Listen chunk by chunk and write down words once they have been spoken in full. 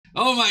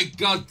Oh my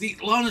god, the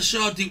Lorna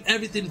Shaw do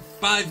everything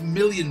 5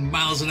 million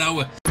miles an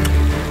hour.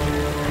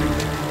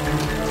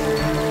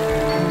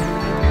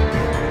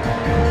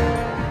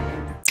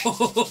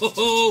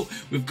 Oh,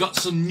 we've got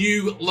some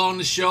new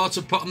Lorna Shaw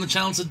to put on the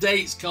channel today.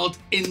 It's called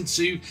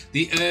Into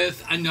the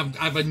Earth, and I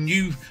have a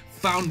new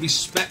found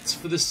respect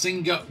for the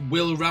singer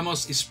Will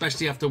Ramos,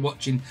 especially after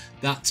watching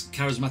that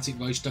charismatic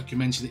voice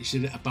documentary that she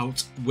did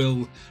about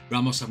Will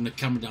Ramos having a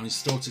camera down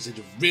his throat. It's a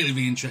really,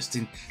 really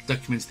interesting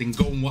documentary thing.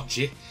 Go and watch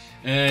it.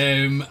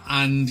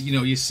 And you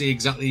know, you see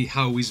exactly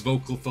how his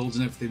vocal folds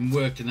and everything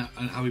work, and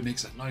how he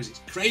makes that noise.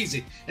 It's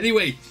crazy.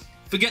 Anyway,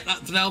 forget that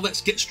for now.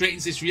 Let's get straight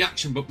into this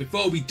reaction. But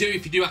before we do,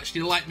 if you do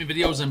actually like my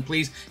videos, then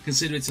please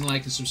consider hitting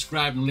like and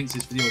subscribe, and the link to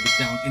this video will be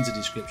down in the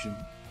description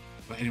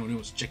for anyone who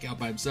wants to check it out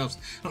by themselves.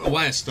 I don't know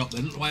why I stopped then,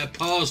 I don't know why I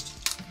paused.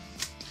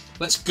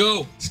 Let's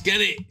go, let's get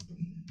it.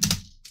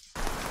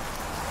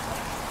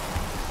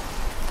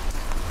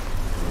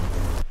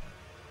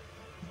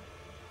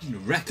 In a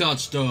record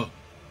store.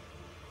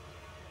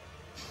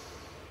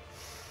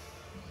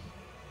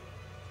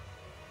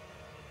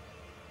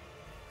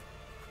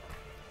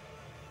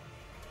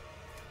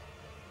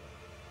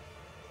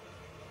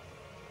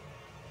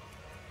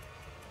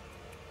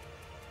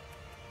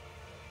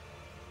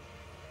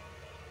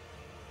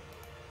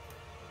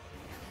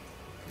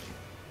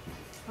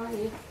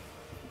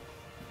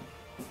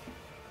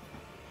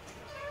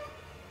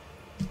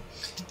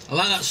 I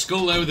like that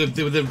skull there with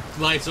the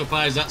light up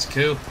eyes, that's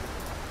cool.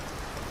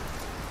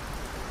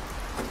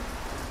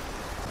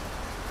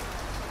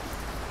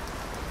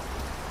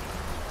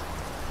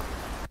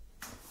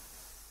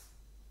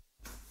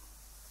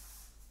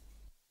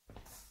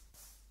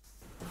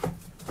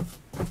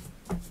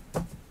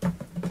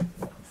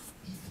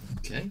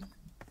 Okay.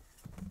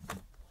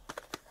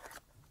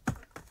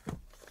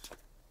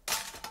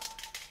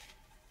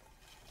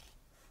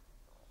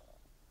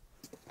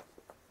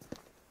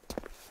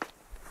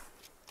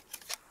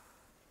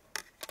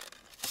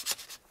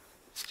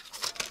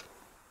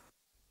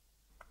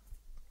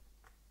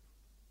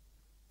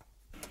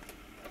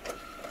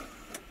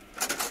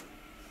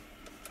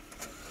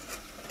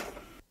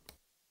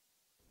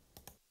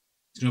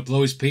 He's gonna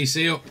blow his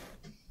PC up.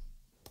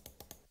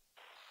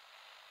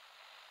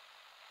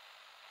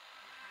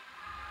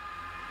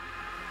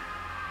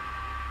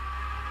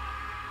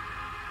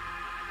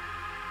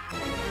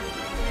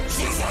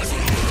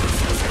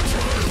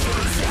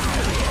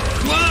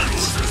 What?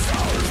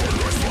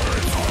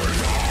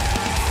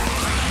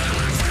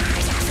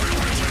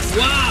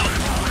 Wow!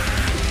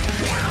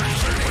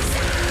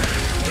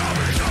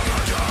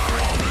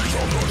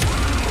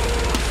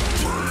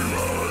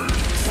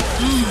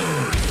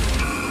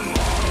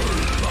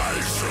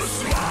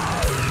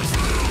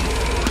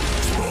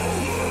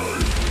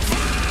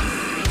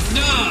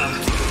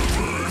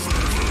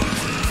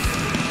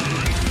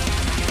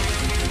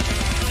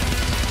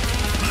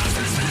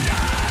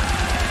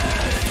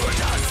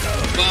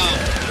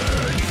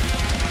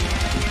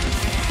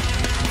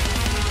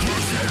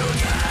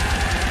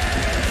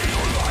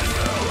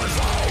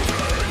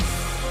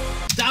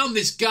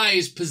 This guy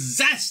is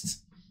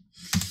possessed.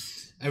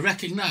 I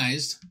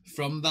recognised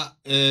from that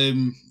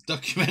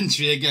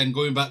documentary, again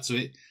going back to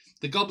it,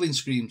 the goblin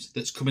screams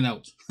that's coming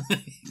out.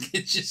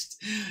 It's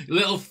just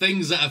little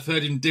things that I've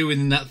heard him doing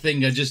in that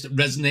thing are just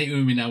resonating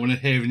with me now when I'm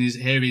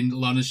hearing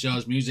Lorna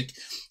Shaw's music.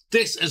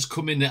 This has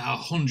come in at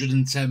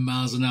 110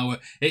 miles an hour.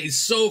 It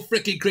is so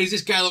freaking crazy.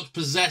 This guy looks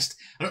possessed.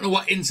 I don't know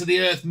what Into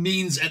the Earth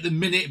means at the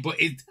minute, but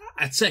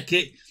I take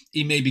it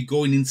he may be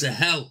going into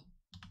hell.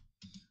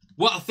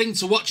 What a thing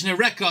to watch in a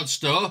record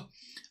store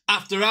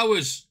after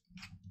hours.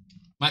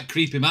 Might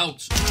creep him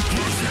out.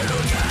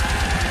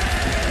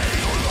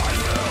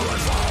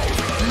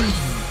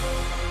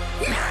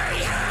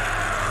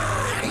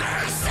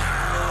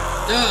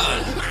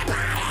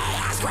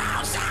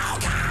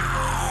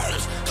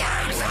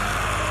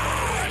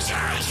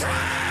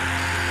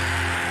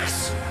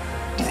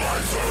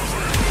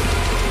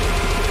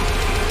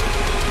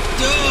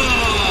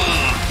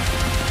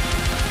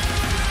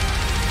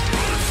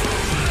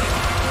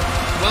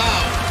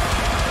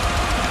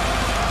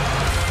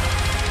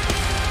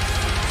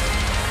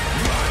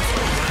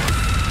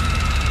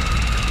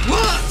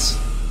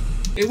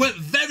 It went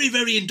very,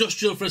 very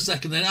industrial for a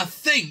second then. I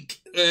think,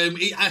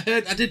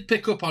 I did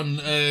pick up on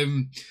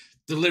the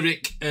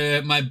lyric,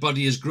 my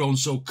body has grown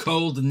so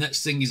cold. The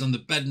next thing he's on the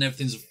bed and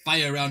everything's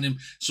fire around him.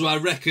 So I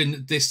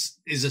reckon this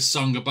is a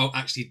song about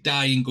actually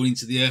dying, going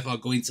to the earth or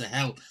going to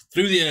hell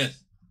through the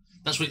earth.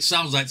 That's what it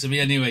sounds like to me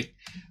anyway.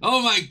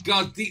 Oh my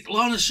God, the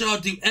Lorna Shaw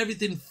do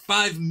everything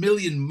 5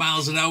 million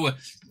miles an hour.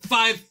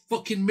 5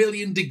 fucking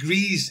million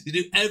degrees. They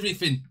do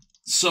everything.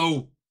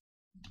 So,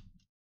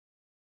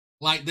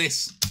 like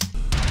this.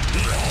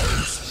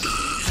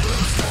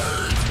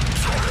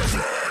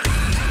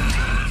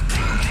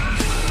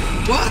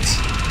 What?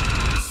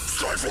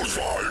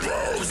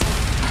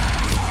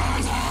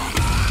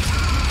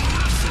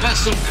 That's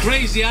some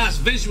crazy ass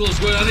visuals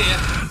going on here.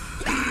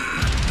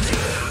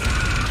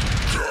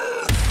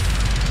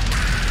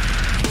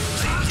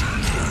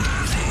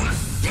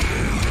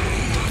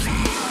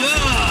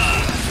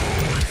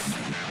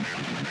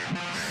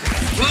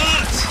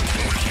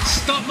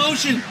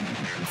 motion.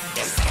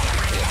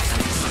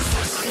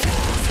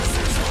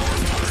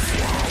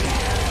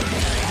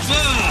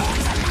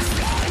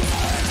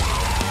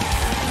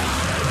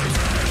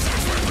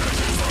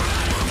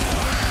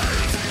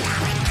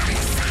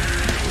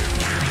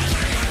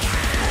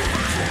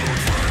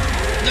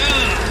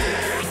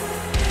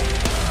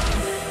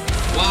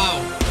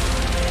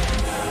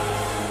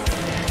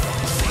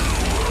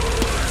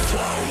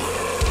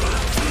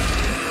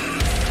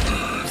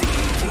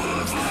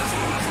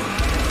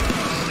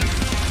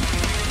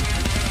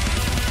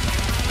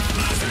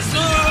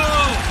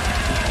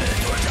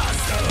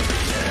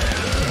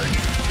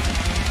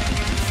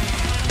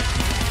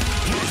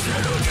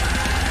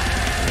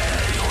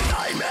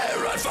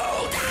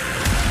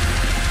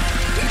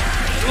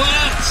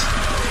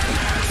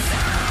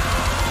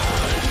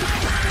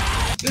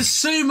 There's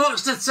so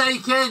much to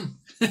take in.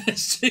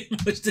 So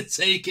much to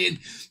take in.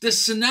 The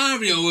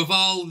scenario of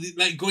all,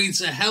 like, going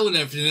to hell and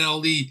everything, and all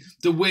the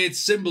weird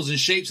symbols and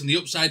shapes and the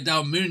upside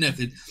down moon and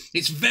everything.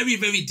 It's very,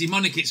 very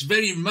demonic. It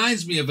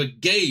reminds me of a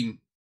game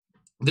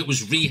that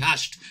was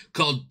rehashed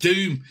called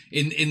Doom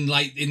in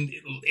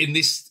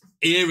this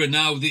era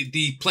now.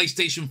 The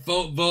PlayStation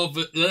 4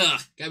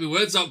 get my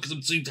words out because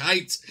I'm too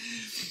hyped.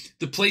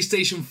 The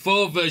PlayStation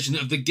 4 version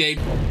of the game.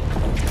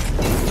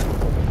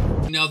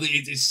 Now that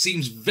it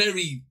seems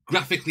very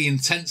graphically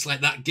intense, like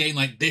that game,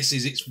 like this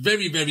is. It's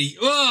very, very.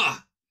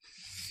 Are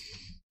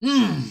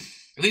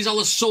these all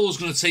the souls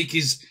going to take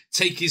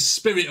his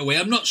spirit away?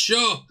 I'm not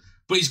sure,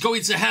 but he's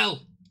going to hell,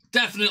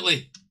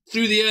 definitely,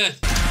 through the earth.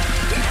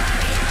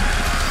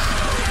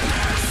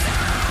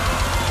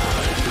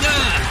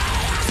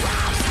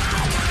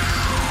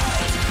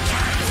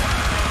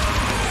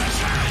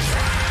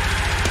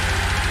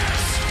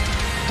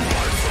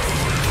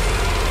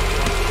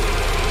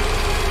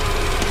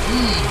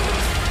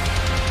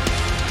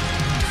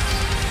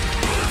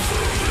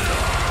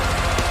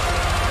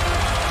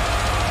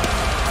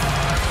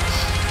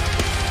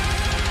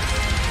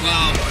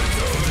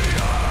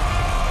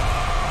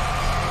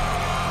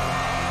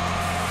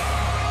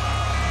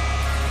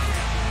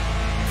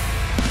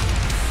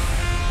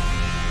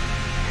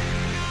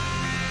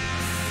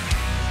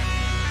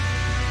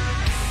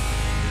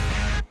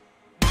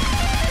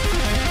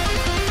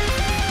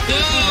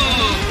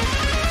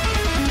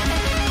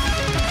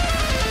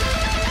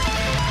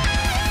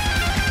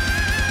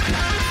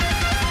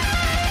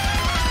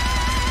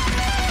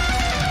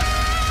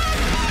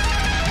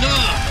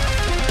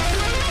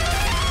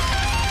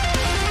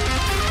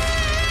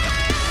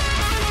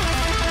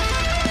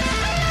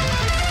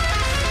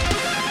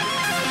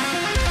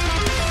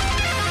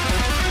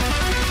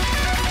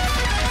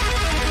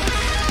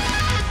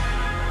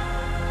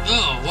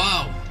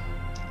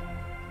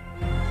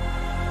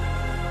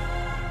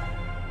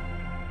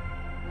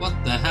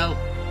 What the hell?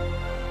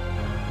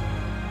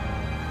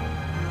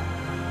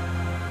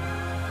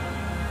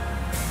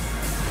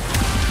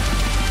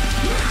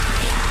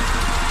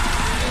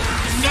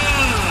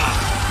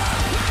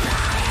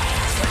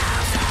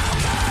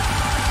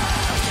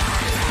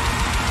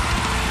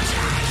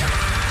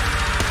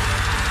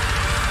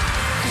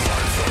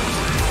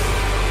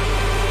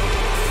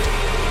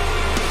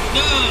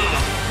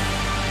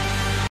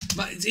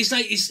 It's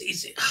like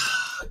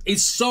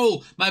his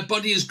soul, my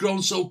body has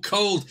grown so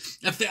cold.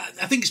 I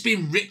think it's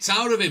been ripped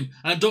out of him,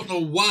 and I don't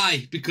know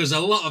why, because a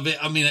lot of it,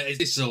 I mean,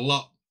 this is a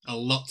lot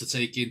to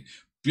take in,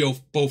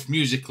 both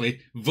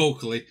musically,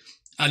 vocally,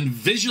 and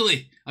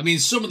visually. I mean,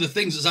 some of the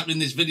things that's happening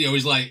in this video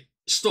is like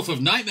stuff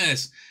of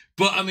nightmares,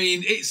 but I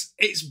mean,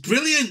 it's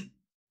brilliant,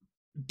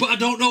 but I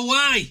don't know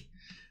why.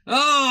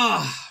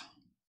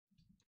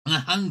 And a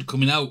hand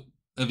coming out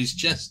of his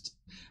chest.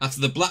 After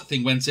the black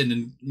thing went in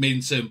and made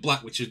him turn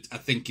black, which I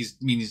think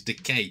means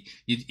decay.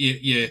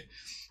 Your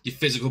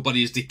physical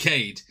body is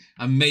decayed,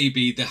 and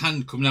maybe the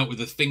hand coming out with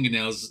the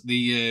fingernails,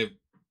 the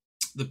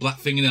black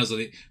fingernails on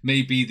it,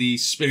 maybe the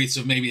spirits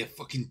of maybe a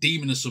fucking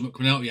demon or something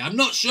coming out of you. I'm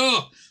not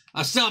sure.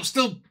 I'm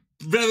still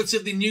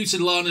relatively new to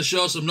the Lorna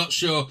show, so I'm not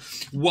sure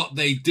what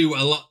they do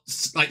a lot,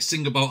 like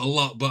sing about a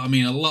lot. But I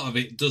mean, a lot of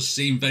it does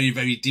seem very,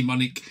 very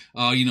demonic,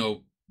 or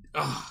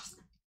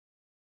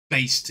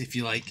based, if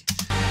you like.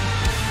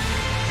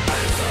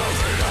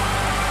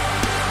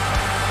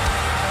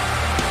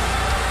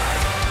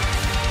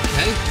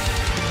 Okay.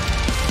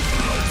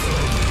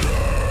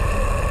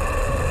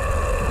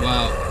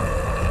 Wow.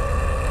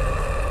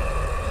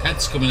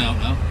 Head's coming out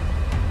now.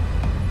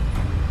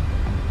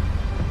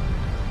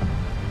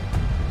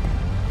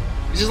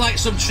 This is like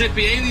some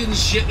trippy alien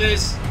shit,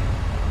 this.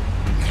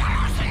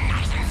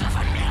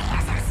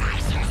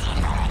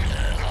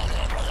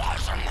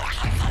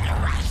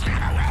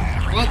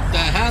 What the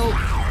hell?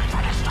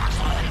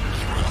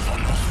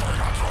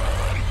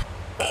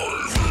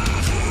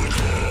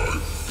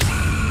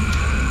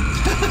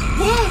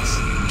 What?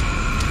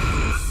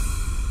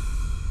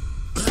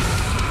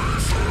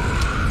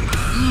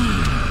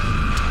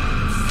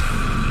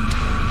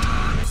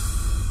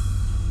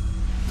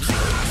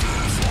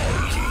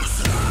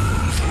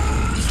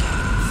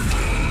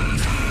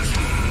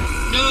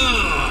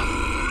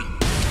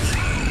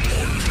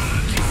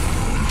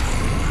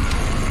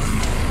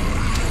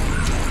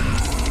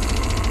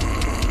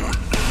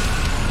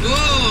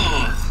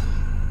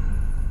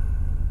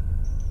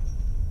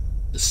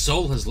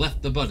 soul has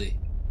left the body.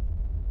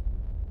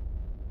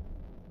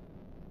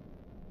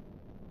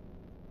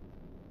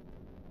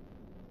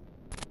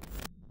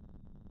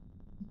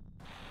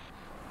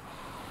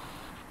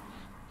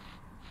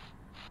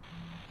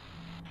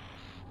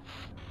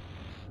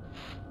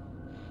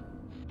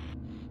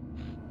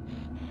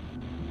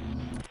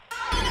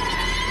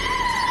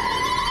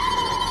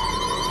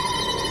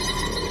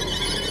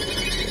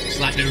 It's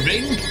like the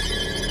Ring.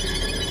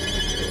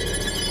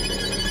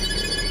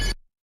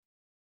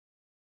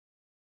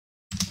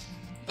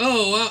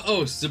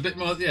 Oh, it's a bit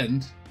more at the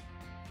end.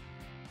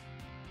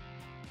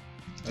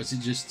 Or is it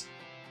just...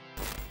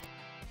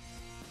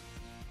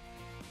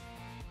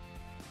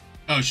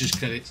 Oh, it's just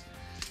credits.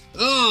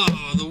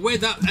 Oh, the way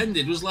that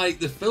ended was like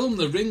the film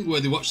The Ring,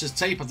 where they watch this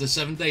tape after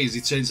 7 days.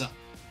 He turns out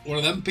one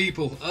of them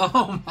people.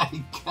 Oh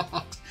my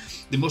god.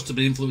 There must have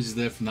been influences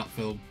there from that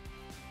film.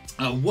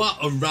 What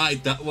a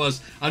ride that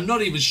was. I'm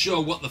not even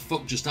sure what the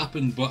fuck just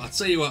happened, but I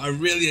tell you what, I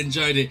really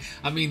enjoyed it.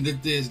 I mean,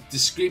 the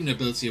screaming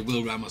ability of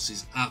Will Ramos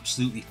is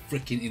absolutely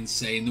freaking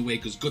insane. The way he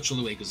goes guttural,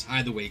 the way he goes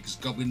high, the way he goes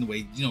goblin, the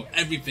way, you know,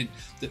 everything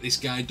that this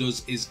guy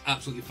does is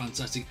absolutely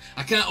fantastic.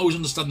 I can't always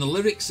understand the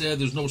lyrics there.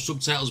 There's no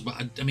subtitles, but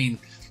I mean,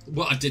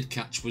 what I did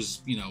catch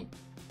was, you know,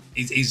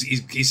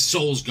 his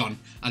soul's gone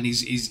and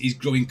he's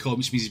growing cold,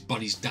 which means his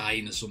body's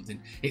dying or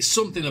something. It's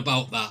something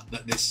about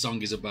that this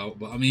song is about.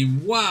 But I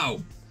mean,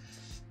 wow.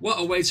 What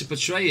a way to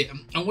portray it,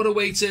 and what a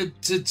way to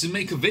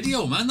make a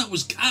video, man. That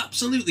was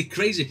absolutely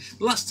crazy.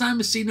 The last time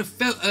I've seen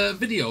a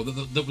video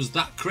that was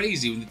that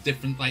crazy with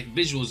different like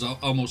visuals,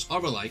 almost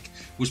horror-like,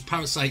 was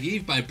Parasite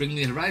Eve by Bring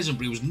the Horizon,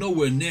 but it was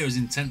nowhere near as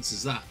intense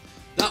as that.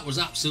 That was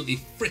absolutely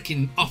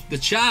freaking off the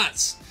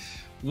charts.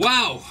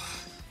 Wow.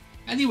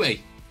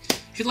 Anyway,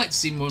 if you'd like to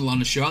see more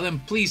Lorna Shore, then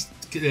please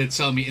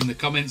tell me in the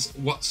comments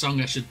what song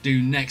I should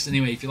do next.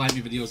 Anyway, if you like my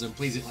videos, then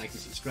please hit like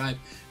and subscribe.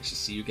 I shall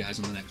see you guys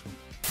on the next one.